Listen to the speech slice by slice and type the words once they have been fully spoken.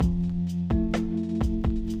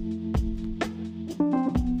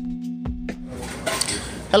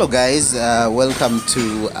Hello, guys. Welcome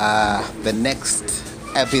to the next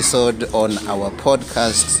episode on our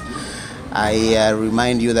podcast. I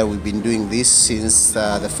remind you that we've been doing this since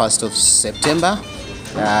the 1st of September.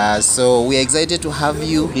 So we are excited to have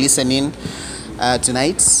you listening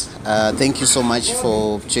tonight. Thank you so much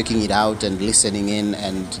for checking it out and listening in,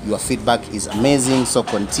 and your feedback is amazing. So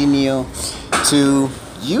continue to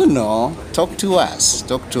talk to us,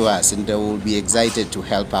 and we'll be excited to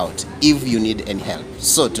help out if you need any help.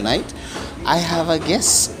 So tonight I have a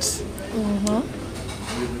guest.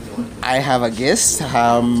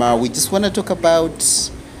 We just want to talk about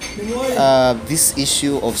this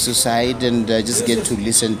issue of suicide, and just get to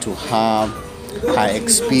listen to her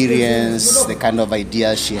experience, the kind of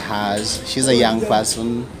ideas she has. She's a young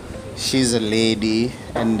person, she's a lady,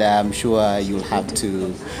 and I'm sure you'll have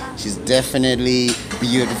to. She's definitely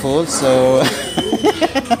beautiful, so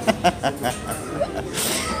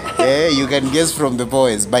yeah, you can guess from the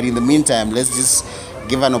voice. But in the meantime, let's just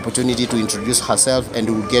give an opportunity to introduce herself, and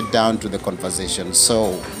we'll get down to the conversation.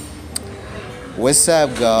 So, what's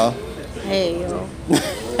up, girl? Hey, yo.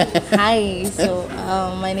 Hi. So,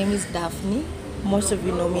 my name is Daphney. Most of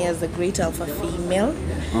you know me as the Great Alpha Female.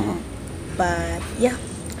 But yeah,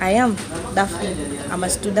 I am Daphney. I'm a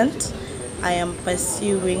student. I am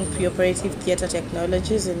pursuing pre-operative theatre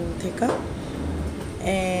technologies in Thika.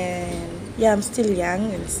 And yeah, I'm still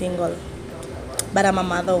young and single. But I'm a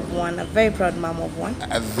mother of one, a very proud mom of one.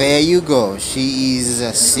 There you go. She is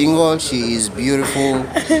single, she is beautiful,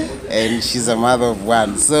 and she's a mother of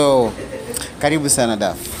one. So, karibu sana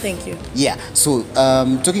Daph. Thank you. Yeah, so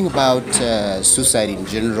talking about suicide in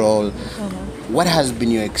general, what has been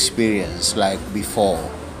your experience like before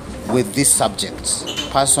with this subject,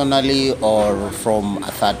 personally or from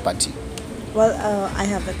a third party? Well, I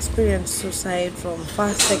have experienced suicide from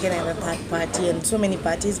first, second, and a third party, and so many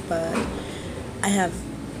parties, but I have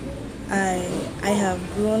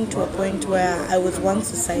grown to a point where I was once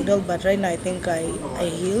suicidal, but right now I think I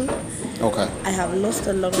healed. Okay. I have lost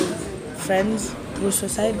a lot of friends through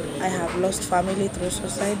suicide. I have lost family through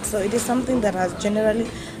suicide. So it is something that has generally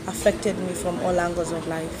affected me from all angles of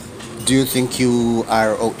life. Do you think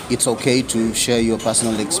it's okay to share your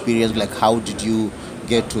personal experience? Like, how did you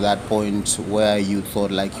get to that point where you thought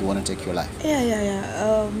like you want to take your life?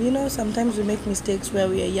 Yeah. Sometimes we make mistakes where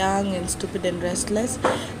we are young and stupid and restless,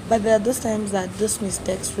 but there are those times that those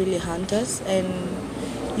mistakes really haunt us and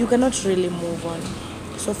you cannot really move on.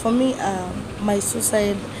 So for me, my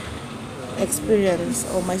suicide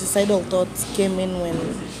experience or my suicidal thoughts came in when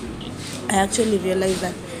I actually realized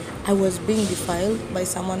that I was being defiled by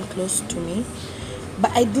someone close to me.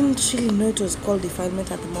 But I didn't really know it was called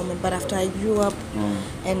defilement at the moment. But after I grew up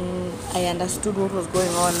and I understood what was going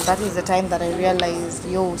on, that is the time that I realized,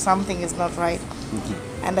 something is not right.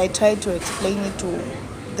 And I tried to explain it to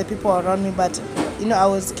the people around me, but I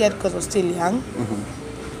was scared because I was still young.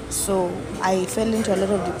 So I fell into a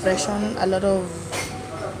lot of depression, a lot of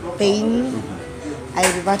pain. I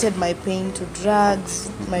reverted my pain to drugs,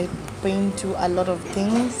 my pain to a lot of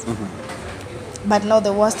things. But now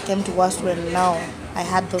the worst came to worst when now I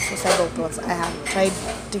had those suicidal thoughts. I have tried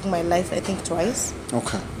taking my life, I think, twice.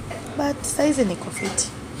 Okay. But saizi niko fit.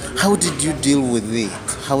 How did you deal with it?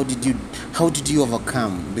 How did you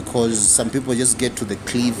overcome? Because some people just get to the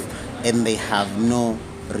cliff and they have no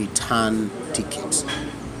return ticket.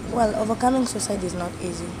 Well, overcoming suicide is not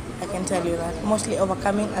easy. I can tell you that. Mostly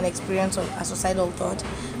overcoming an experience of a suicidal thought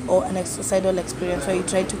or an suicidal experience where you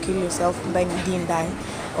try to kill yourself and then you didn't die.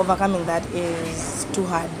 Overcoming that is too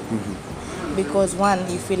hard. Because one,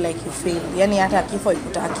 you feel like you failed. Yani hata kifo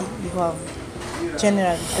ikutaki, you have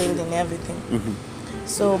generally failed in everything.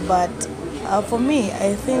 So, but for me,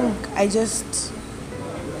 I think I just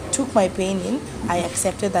took my pain in. I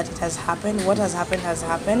accepted that it has happened. What has happened has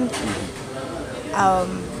happened.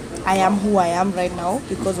 I am who I am right now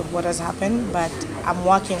because of what has happened, but I'm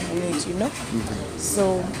working on it,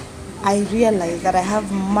 So I realized that I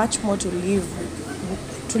have much more to live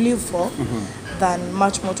for than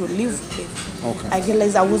much more to live with. Okay. I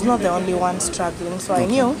realized I was not the only one struggling, so I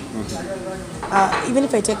knew even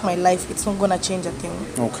if I take my life, it's not gonna change a thing.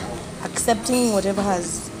 Okay. Accepting whatever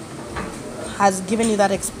has given you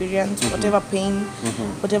that experience, whatever pain,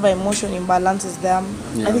 whatever emotion imbalance is there.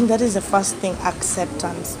 Yeah. I think that is the first thing,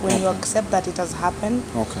 acceptance. When you accept that it has happened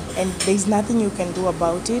and there's nothing you can do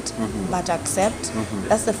about it, but accept,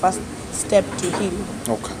 that's the first step to heal.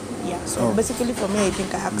 Okay. Yeah, so basically for me, I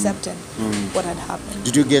think I accepted what had happened.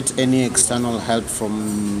 Did you get any external help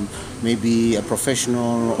from maybe a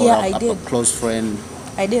professional or a close friend?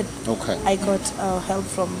 I did. Okay. I got help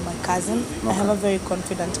from my cousin. I have a very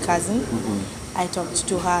confident cousin. I talked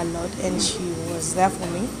to her a lot, and she was was there for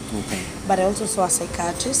me. Okay. But I also saw a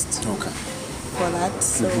psychiatrist Okay. for that.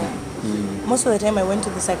 So most of the time I went to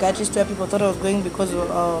the psychiatrist where people thought I was going because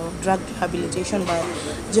of drug rehabilitation, but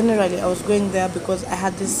generally I was going there because I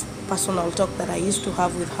had this personal talk that I used to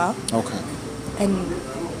have with her. Okay. And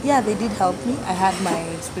yeah, they did help me. I had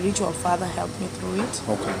my spiritual father help me through it.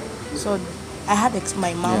 Okay. So I had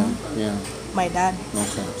my mom, Yeah. my dad.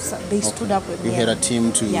 Okay. So they stood up with You me. had a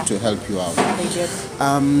team to help you out. They did.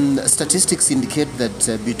 Statistics indicate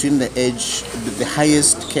that between the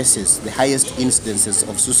highest cases, the highest incidences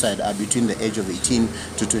of suicide are between the age of 18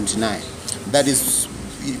 to 29. That is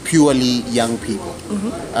purely young people.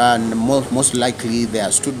 And most likely they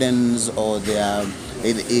are students, or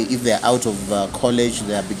if they are out of college,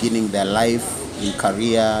 they are beginning their life in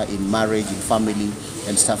career, in marriage, in family,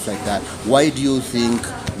 and stuff like that. Why do you think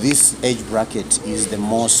this age bracket is the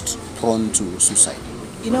most prone to suicide?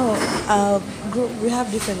 You know, we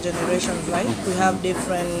have different generations, right? We have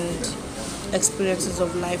different experiences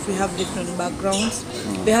of life. We have different backgrounds.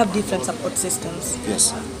 We have different support systems.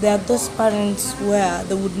 Yes. There are those parents where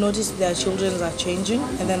they would notice their children are changing,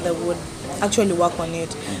 and then they would actually work on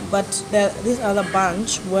it. But there this other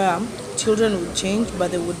bunch where children would change, but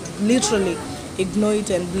they would literally ignore it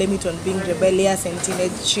and blame it on being rebellious and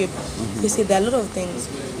teenage-ship. You see, there are a lot of things.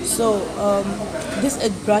 So this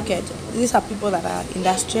age bracket, these are people that are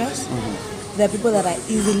industrious. There are people that are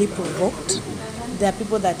easily provoked. There are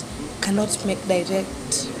people that cannot make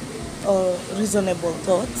direct or reasonable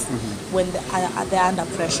thoughts when they're under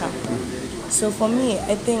pressure. So for me,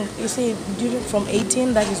 I think, you see, from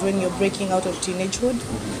 18, that is when you're breaking out of teenagehood,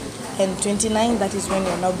 and 29, that is when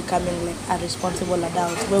you're now becoming like a responsible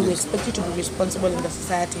adult, where we expect you to be responsible in the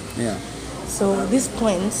society. Yeah. So these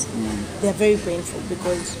points, they're very painful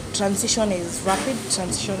because transition is rapid,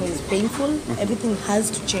 transition is painful, everything has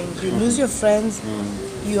to change. You lose your friends,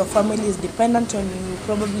 your family is dependent on you,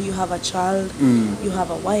 probably you have a child, you have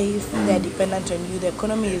a wife, they're dependent on you, the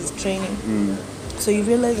economy is draining. So you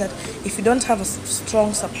realize that if you don't have a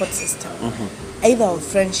strong support system, either of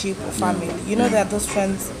friendship or family, you know, there are those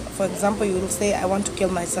friends, for example, you will say, I want to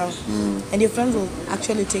kill myself, and your friends will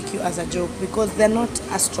actually take you as a joke because they're not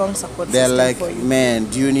a strong support They're system like, for you. man,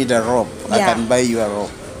 do you need a rope? I Yeah. can buy you a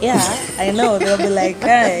rope. Yeah, I know. They'll be like,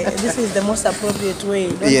 hey, this is the most appropriate way.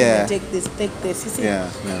 Don't even take this, take this. You see? Yeah.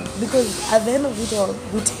 Because at the end of it all,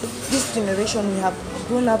 this generation, we have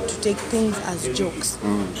grown up to take things as jokes.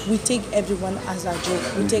 We take everyone as a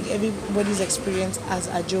joke. We take everybody's experience as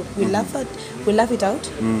a joke. We laugh it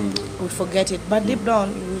out, we forget it. But deep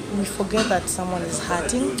down, we forget that someone is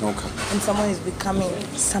hurting, and someone is becoming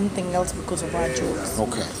something else because of our jokes.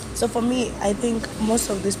 Okay. So for me, I think most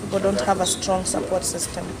of these people don't have a strong support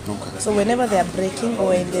system. Okay. So whenever they are breaking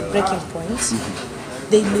or in the breaking point,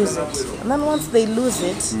 they lose it. And then once they lose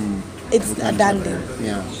it, it's a done deal.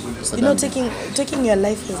 Yeah. You know, taking your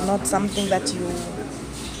life is not something that you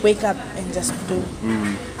wake up and just do.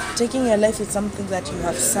 Taking your life is something that you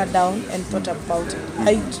have sat down and thought about it.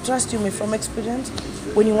 I trust you, me from experience,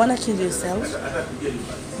 when you want to kill yourself,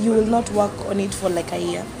 you will not work on it for like a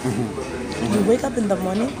year. You wake up in the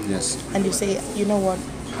morning and you say, you know what,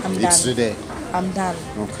 I'm done. It's today. I'm done.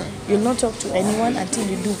 Okay. You'll not talk to anyone until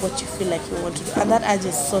you do what you feel like you want to do. And that urge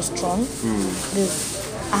is so strong. It is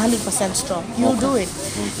 100% strong. You'll do it.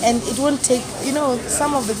 And it won't take, you know,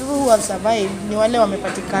 some of the people who have survived, ni wale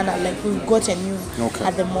wamepatikana, like we've gotten you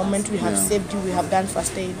at the moment, we have saved you, we have done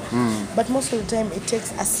first aid. But most of the time, it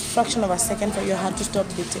takes a fraction of a second for your heart to stop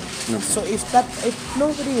beating. So if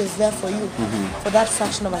nobody is there for you for that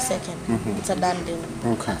fraction of a second, it's a done deal.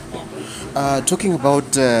 Okay. Talking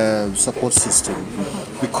about support system,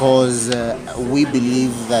 because we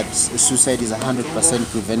believe that suicide is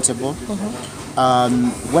 100% preventable.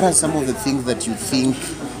 What are some of the things that you think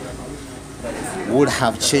would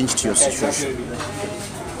have changed your situation?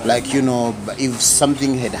 Like, you know, if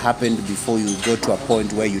something had happened before you got to a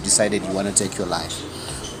point where you decided you want to take your life,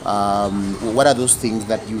 what are those things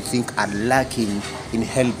that you think are lacking in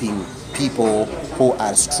helping people who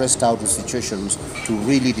are stressed out with situations to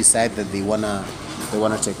really decide that they wanna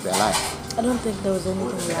take their life? I don't think there was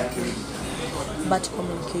anything lacking but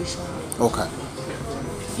communication. Okay.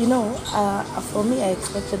 You know, for me, I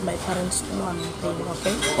expected my parents to know I'm in pain,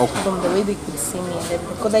 okay? From the way they could see me and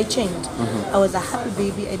everything. Because I changed. I was a happy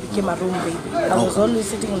baby, I became a room baby. I was always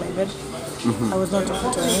sitting in my bed. I was not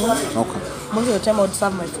talking to anyone. Most of the time I would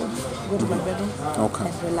serve my food, go to my bedroom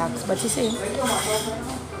and relax. But you see,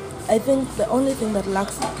 I think the only thing that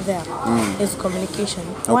lacks there is communication.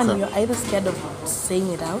 One, you're either scared of saying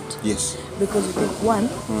it out. Yes. Because you think, one,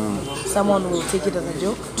 someone will take it as a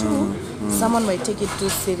joke. Two, someone might take it too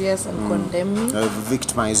serious and condemn me.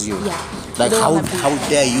 Victimize you. Yeah. Like, how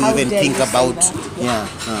dare you even think about...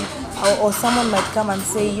 Yeah. Or someone might come and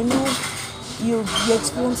say, you know, your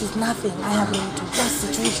experience is nothing. I have been to that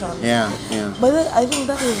situation. Yeah. But I think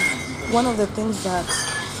that is one of the things that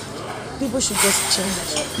people should just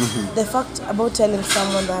change. The fact about telling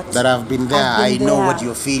someone that I've been there, I know what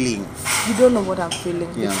you're feeling. You don't know what I'm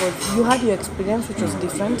feeling because you had your experience, which was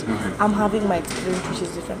different. I'm having my experience, which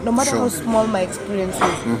is different. No matter how small my experience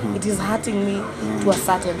is, it is hurting me to a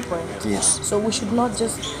certain point. Yes. So we should not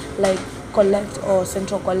just like collect or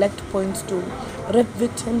central collect points to rape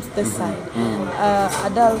victims this side,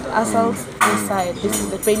 adult assaults this side. This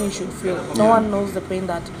is the pain you should feel. No one knows the pain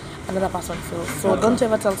that another person feels. So don't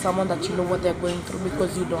ever tell someone that you know what they're going through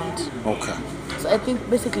because you don't. Okay. So I think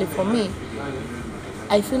basically for me,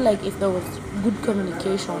 I feel like if there was good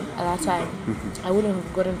communication at that time, I wouldn't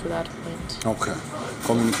have gotten to that point. Okay.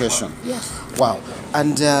 Communication. Yes. Wow.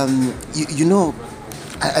 And you know,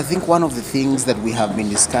 I think one of the things that we have been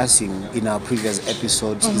discussing in our previous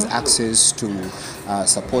episodes is access to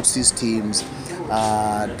support systems,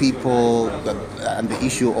 people, and the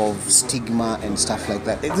issue of stigma and stuff like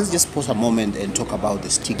that. Let's just pause a moment and talk about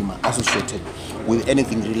the stigma associated with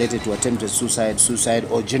anything related to attempted suicide,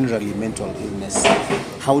 or generally mental illness.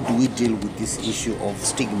 How do we deal with this issue of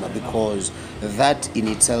stigma? Because that in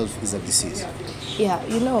itself is a disease. Yeah,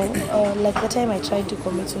 you know, like the time I tried to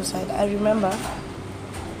commit suicide, I remember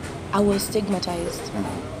I was stigmatized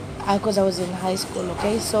because I was in high school,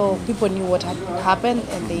 okay? So people knew what had happened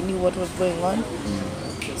and they knew what was going on.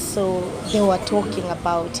 So they were talking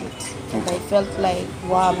about it. And I felt like,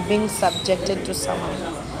 wow, I'm being subjected to some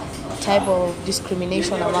type of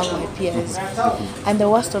discrimination among my peers. And the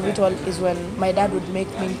worst of it all is when my dad would make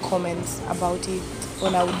me comments about it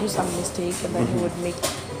when I would do some mistake, and then he would make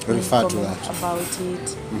refer to comment that about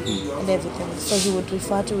it and everything. So he would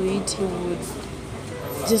refer to it, he would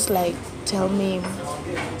just like tell me,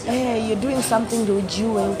 hey, you're doing something ndo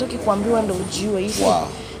ujue, utoki kuambiwa ndo ujue. Wow.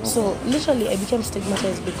 So literally I became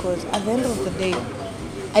stigmatized because at the end of the day,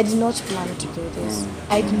 I did not plan to do this.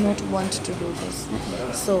 I did not want to do this.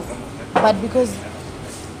 So, but because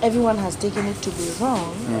everyone has taken it to be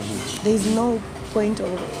wrong, there is no point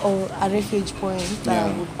or a refuge point that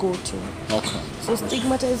I would go to. Okay. So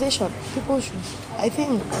stigmatization, people should, I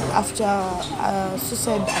think after a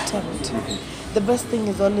suicide attempt, the best thing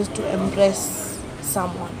is always to embrace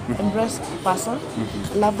someone, embrace a person,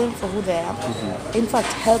 love them for who they are. In fact,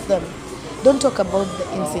 help them. Don't talk about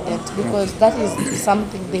the incident because that is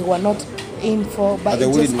something they were not in for, but they it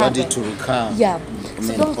wouldn't just want it happened. to recur. Yeah.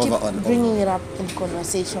 So don't keep over. bringing it up in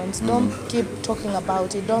conversations. Don't keep talking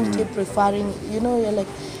about it. Don't keep referring. You know, you're like,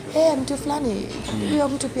 hey, mtu fulani, huyo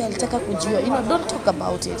mtu pia alitaka kujua. You know, don't talk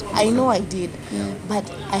about it. I know I did,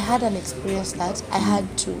 but I had an experience that I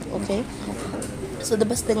had to. Okay. So the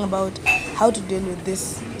best thing about how to deal with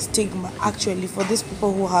this stigma, actually, for these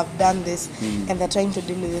people who have done this and they're trying to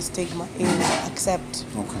deal with the stigma, is accept.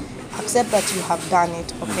 Okay. Accept that you have done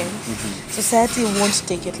it, okay? Society won't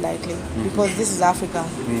take it lightly because this is Africa.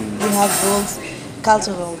 We have rules,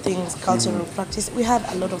 cultural things, cultural practice. We have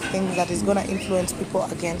a lot of things that is going to influence people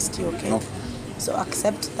against you, okay? So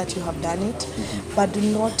accept that you have done it, but do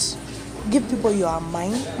not give people your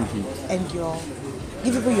mind and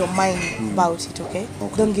give people your mind about it, okay?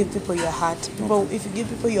 Don't give people your heart. People, if you give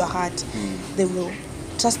people your heart, they will,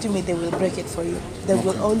 trust me, they will break it for you. They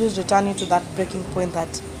will always return you to that breaking point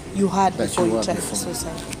that you had before you tried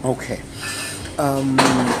suicide. Okay.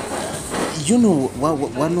 You know,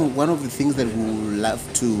 one of the things that we would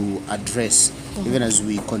love to address, even as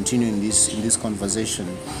we continue in this conversation,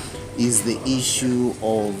 is the issue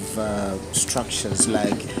of structures.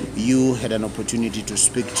 Like, you had an opportunity to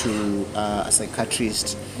speak to a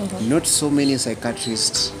psychiatrist. Not so many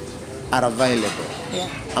psychiatrists are available.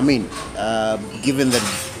 I mean, given the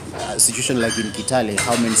situation like in Kitale,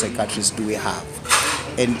 how many psychiatrists do we have?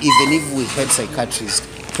 And even if we had psychiatrists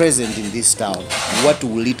present in this town, what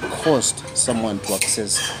will it cost someone to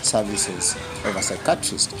access services of a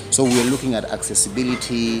psychiatrist? So we're looking at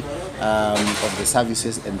accessibility of the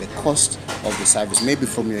services and the cost of the service. Maybe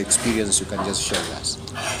from your experience, you can just share with us.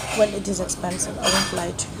 Well, it is expensive. I won't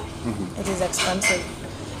lie to you. It is expensive.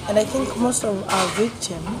 And I think most of our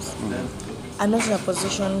victims are not in a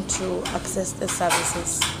position to access the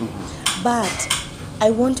services. But I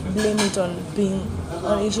won't blame it on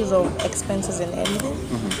issues of expenses and anything,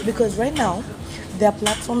 because right now there are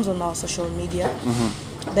platforms on our social media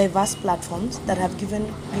diverse platforms that have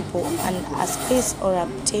given people a space or a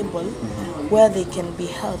table where they can be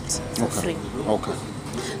helped for free. Okay.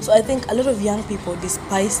 So I think a lot of young people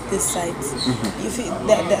despise these sites. If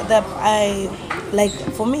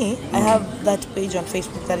for me, I have that page on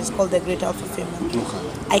Facebook that is called The Great Alpha Female.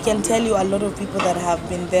 I can tell you a lot of people that have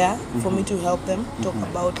been there for me to help them talk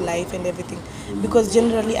about life and everything, because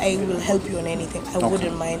generally I will help you on anything. I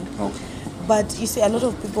wouldn't mind. But you see, a lot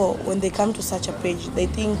of people, when they come to such a page, they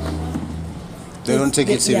think they don't take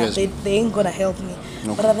it seriously. Yeah, they ain't gonna help me.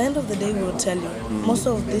 But at the end of the day, we will tell you, most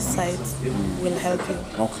of these sites will help you.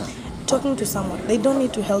 Talking to someone, they don't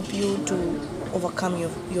need to help you to overcome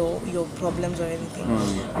your problems or anything.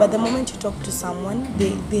 But the moment you talk to someone,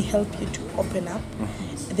 they help you to open up.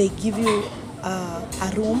 They give you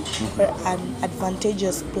a room or an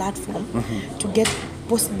advantageous platform to get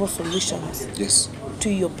possible solutions to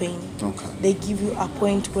your pain. They give you a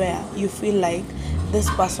point where you feel like this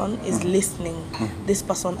person is listening, this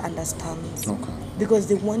person understands, because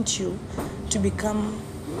they want you to become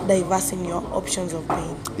diverse in your options of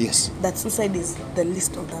pain. That suicide is the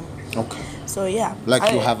least of them. So yeah,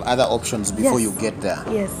 like you have other options before you get there.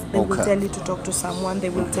 They will tell you to talk to someone. They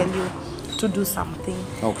will tell you to do something.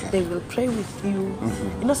 They will pray with you.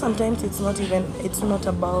 You know, sometimes it's not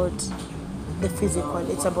about the physical,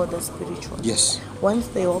 it's about the spiritual. Once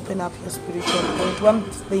they open up your spiritual point,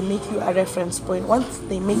 once they make you a reference point, once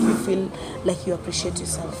they make you feel like you appreciate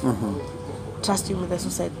yourself, trust you, the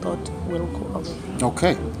suicide thought will go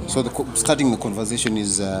away. So starting the conversation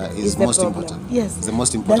is most important. It's the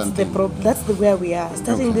most important thing. That's where we are.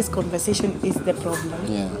 Starting this conversation is the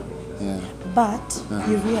problem. But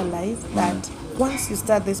you realize that once you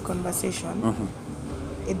start this conversation,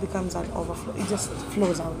 it becomes an overflow. It just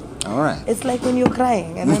flows out. It's like when you're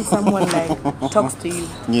crying and then someone talks to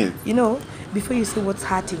you. You know, before you say what's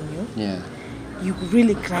hurting you, you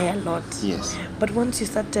really cry a lot. But once you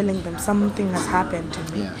start telling them something has happened to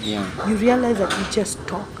me, you realize that you just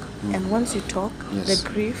talk. And once you talk, the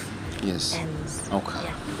grief ends.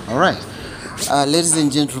 All right. Ladies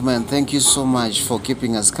and gentlemen, thank you so much for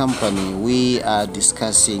keeping us company. We are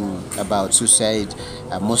discussing about suicide,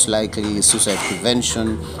 most likely suicide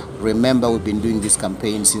prevention. Remember, we've been doing this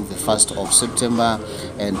campaign since the 1st of September,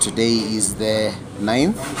 and today is the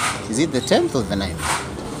 9th. Is it the 10th or the 9th?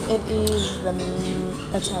 It is the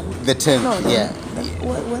 10th. The 10th, no,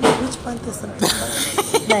 which month is September?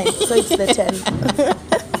 9th, so it's the 10th.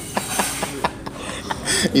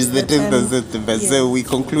 It's the 10th of September. So we're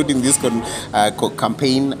concluding this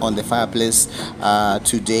campaign on the fireplace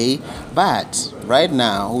today. But right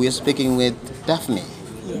now, we are speaking with Daphney,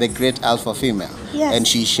 the great alpha female. And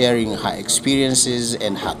she's sharing her experiences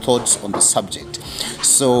and her thoughts on the subject.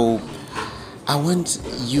 So I want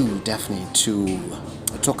you, Daphney, to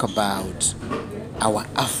talk about our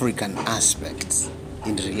African aspects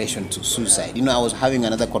in relation to suicide. You know, I was having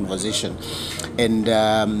another conversation, and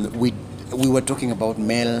we were talking about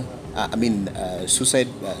suicide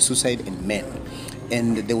in men,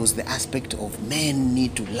 and there was the aspect of men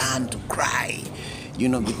need to learn to cry, you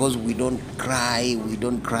know, because we don't cry,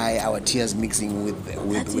 our tears mixing with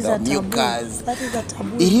our mucus. That is a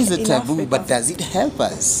taboo. It is a taboo, Africa. But does it help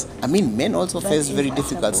us? I mean, men also face very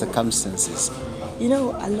difficult circumstances. You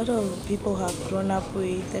know, a lot of people have grown up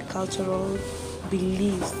with the cultural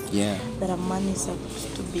belief that a man is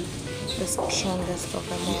supposed to be the strongest of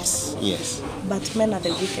them all. Yes. But men are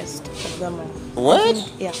the weakest of them all. What?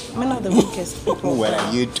 Men are the weakest people. What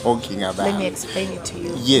are you talking about? Let me explain it to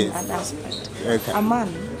you. Yes. An aspect. Okay. A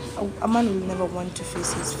man will never want to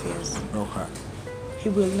face his fears. He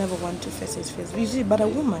will never want to face his fears. You see, but a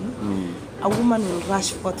woman will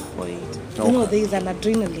rush forth for it. You know, there is an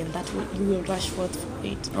adrenaline that you will rush forth for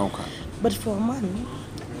it. But for a man,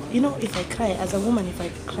 you know, if I cry, as a woman, if I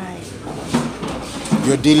cry,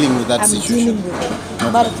 you're dealing with that situation. I'm dealing with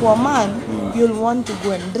it. But for a man, you'll want to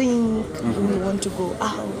go and drink, you will want to go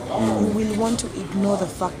out, you will want to ignore the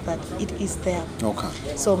fact that it is there.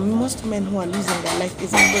 So most men who are losing their life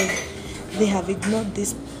is because they have ignored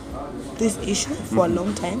this issue for a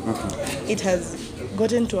long time. It has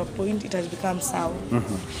gotten to a point, it has become sour.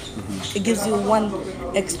 It gives you one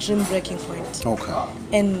extreme breaking point.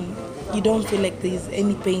 And you don't feel like there is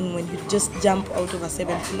any pain when you just jump out of a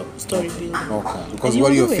 7-story building. Because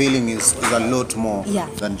what you're feeling is a lot more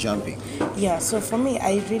than jumping. So for me,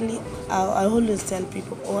 I always tell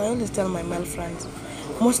people, or I always tell my male friends,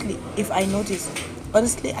 mostly if I notice,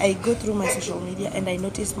 honestly, I go through my social media and I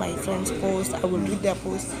notice my friends post, I will read their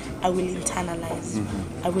posts, I will internalize.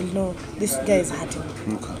 I will know this guy is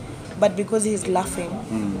hurting. but because he's laughing,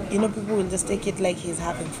 you know, people will just take it like he's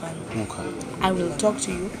having fun. Okay. I will talk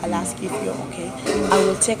to you, I'll ask you if you're okay. I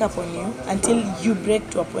will check up on you until you break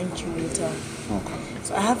to a point you will tell. Okay.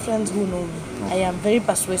 So I have friends who know me. I am very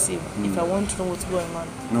persuasive if I want to know what's going on.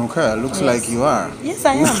 Okay, looks like you are. Yes,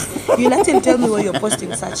 I am. You'll actually tell me why you're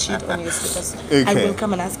posting such shit on your status. I Okay. will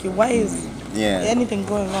come and ask you, why is anything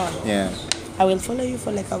going on? Yeah. I will follow you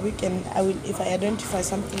for like a week, and I will, if I identify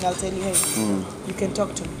something, I'll tell you, hey, you can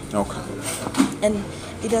talk to me. Okay. And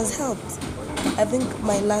it has helped. I think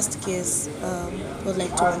my last case was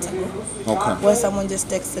like 2 months ago. Okay. Where someone just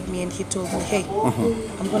texted me and he told me, hey,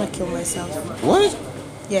 I'm gonna kill myself. What?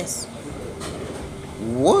 Yes.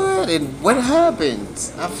 What? And what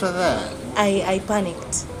happened after that? I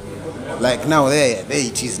panicked. Like now, there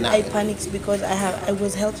it is now. I panicked because I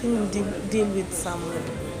was helping him deal with some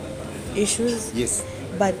issues. Yes.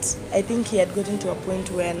 But I think he had gotten to a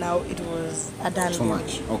point where now it was a done Too deal.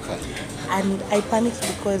 much. Okay. And I panicked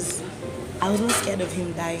because I was not scared of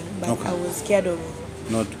him dying, but I was scared of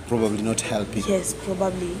Probably not helping. yes,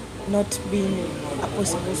 probably not being a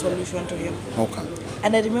possible solution to him. Okay.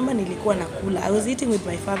 And I remember nilikuwa nakula. I was eating with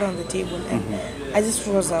my father on the table, and I just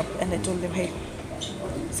rose up and I told him, hey,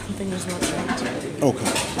 something is not right.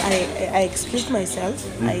 Okay. I excused myself.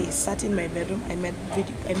 I sat in my bedroom. I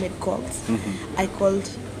made calls. I called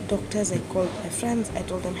doctors. I called my friends. I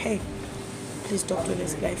told them, hey, please talk to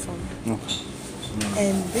this guy for me. Okay.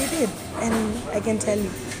 And they did. And I can tell you,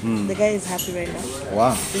 the guy is happy right now.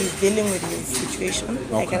 Wow. He's dealing with his situation.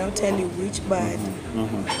 I cannot tell you which, but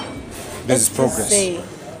There's progress. just say,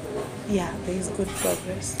 yeah, there is good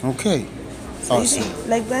progress. Okay. So you Awesome. see,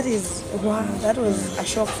 like that is, wow, that was a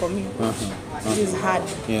shock for me. It is hard.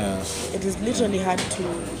 Yeah. It is literally hard to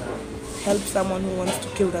help someone who wants to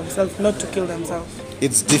kill themselves, not to kill themselves.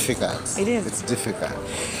 It's difficult. It is. It's difficult.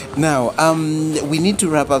 Now, we need to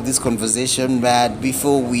wrap up this conversation, but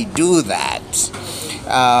before we do that,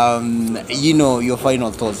 you know, your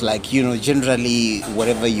final thoughts, like, you know, generally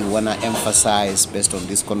whatever you want to emphasize based on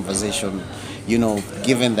this conversation, you know,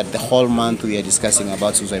 given that the whole month we are discussing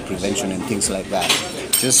about suicide prevention and things like that,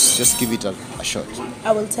 just give it a shot.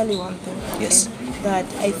 I will tell you one thing. Okay? Yes. That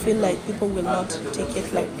I feel like people will not take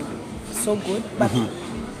it like so good, but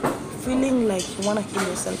feeling like you want to kill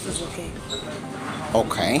yourself is okay.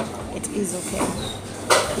 Okay. It is okay.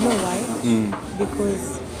 You know why?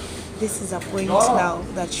 Because this is a point now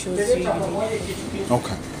that shows you need help.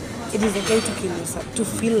 Okay. It is okay to kill yourself, to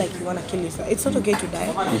feel like you want to kill yourself. It's not okay to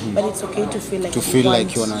die, but it's okay to feel like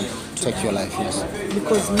You want to take your life, yes.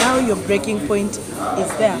 Because now your breaking point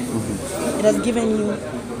is there. It has given you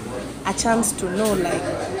a chance to know, like,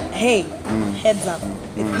 hey, heads up,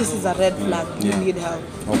 if this is a red flag, you need help.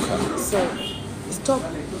 Okay. So stop.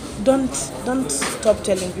 Don't stop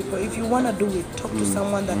telling people. If you want to do it, talk to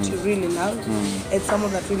someone that you really love and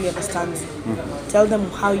someone that really understands you. Tell them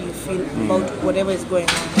how you feel about whatever is going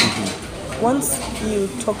on. Once you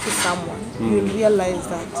talk to someone, you'll realize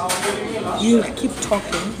that you'll keep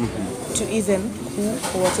talking to even who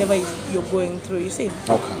or whatever you're going through. You see?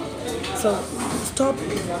 Okay. So stop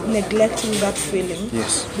neglecting that feeling.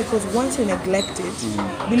 Yes. Because once you neglect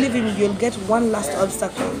it, believe me, you'll get one last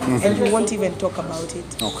obstacle and you won't even talk about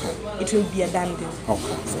it. Okay. It will be a done deal.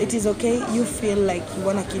 Okay. So it is okay. You feel like you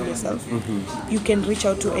want to kill yourself. You can reach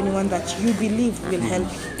out to anyone that you believe will help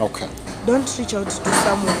you. Okay. Don't reach out to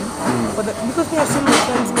someone because we have seen my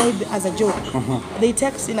friends maybe as a joke. They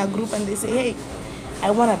text in a group and they say, hey,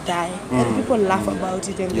 I want to die. And people laugh about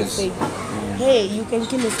it and Yes. they say, hey, you can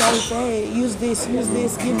kill yourself. Hey, use this, give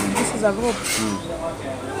this is a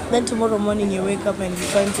rope. Then tomorrow morning you wake up and you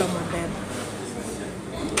find someone dead.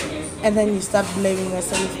 And then you start blaming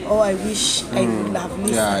yourself. Oh, I wish I would have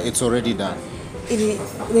listened. Yeah, it's already done. There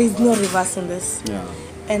is no reversing this. Yeah.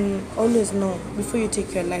 And always know, before you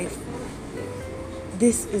take your life,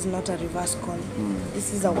 this is not a reverse call.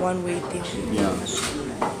 This is a one-way thing. Yeah.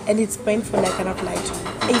 And it's painful, I cannot lie to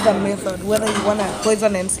you. Either method, whether you want to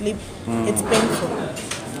poison and sleep, it's painful.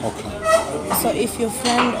 Okay. So if your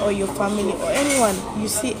friend or your family or anyone, you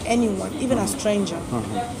see anyone, even a stranger,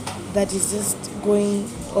 that is just going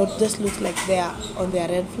or just looks like they are on their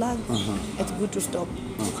red flag, it's good to stop,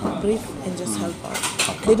 breathe and just help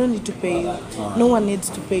out. They don't need to pay you. No one needs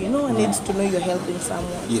to pay you. No one needs to know you're helping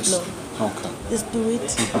someone. Yes. No. Okay. Just do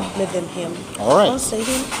it, let them heal. All right. Once they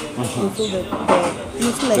heal, you feel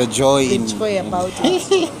you feel like The joy the in- joy about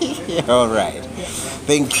it. All right.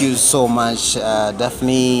 Thank you so much,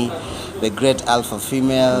 Daphney. the great alpha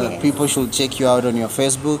female. Yes. People should check you out on your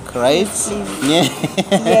Facebook, right? Yes,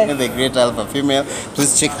 Yeah. The great alpha female.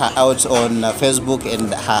 Please check her out on Facebook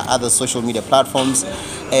and her other social media platforms,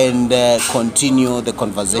 and continue the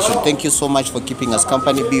conversation. Thank you so much for keeping us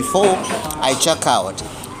company. Before I check out,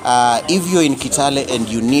 if you're in Kitale and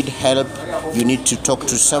you need help, you need to talk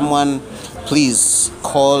to someone, please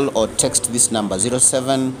call or text this number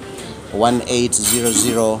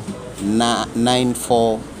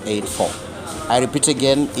 0718009484. I repeat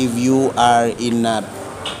again, if you are in a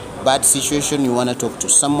bad situation, you want to talk to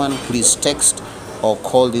someone, please text or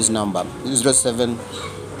call this number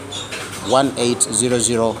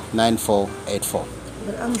 0718009484.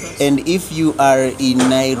 And if you are in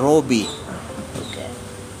Nairobi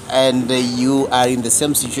and you are in the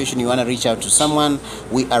same situation, you want to reach out to someone,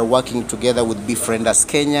 we are working together with Befriend Us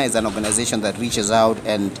Kenya. It's an organization that reaches out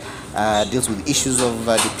and deals with issues of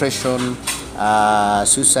depression,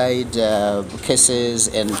 suicide cases,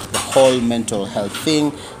 and the whole mental health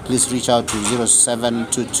thing. Please reach out to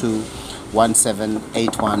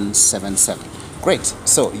 0722178177. Great.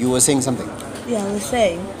 So you were saying something? Yeah, I was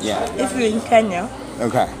saying, if you're in Kenya,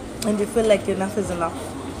 okay, and you feel like enough is enough,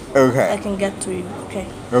 okay, I can get to you.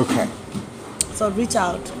 Okay. So reach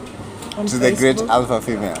out on To Facebook, the great alpha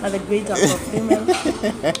female. The great alpha female.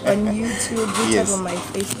 On YouTube, reach Yes. out on my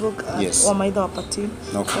Facebook Yes. or my daughter team,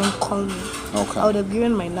 Okay. and call me. Okay. I would have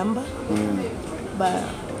given my number, but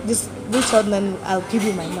just reach out and then I'll give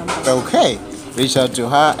you my number. Okay. Reach out to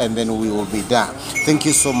her and then we will be done. Thank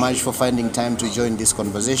you so much for finding time to join this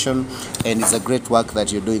conversation, and it's a great work that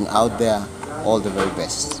you're doing out there. All the very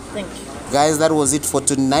best. Thank you. Guys, that was it for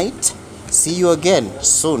tonight. See you again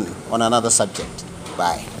soon on another subject.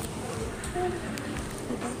 Bye.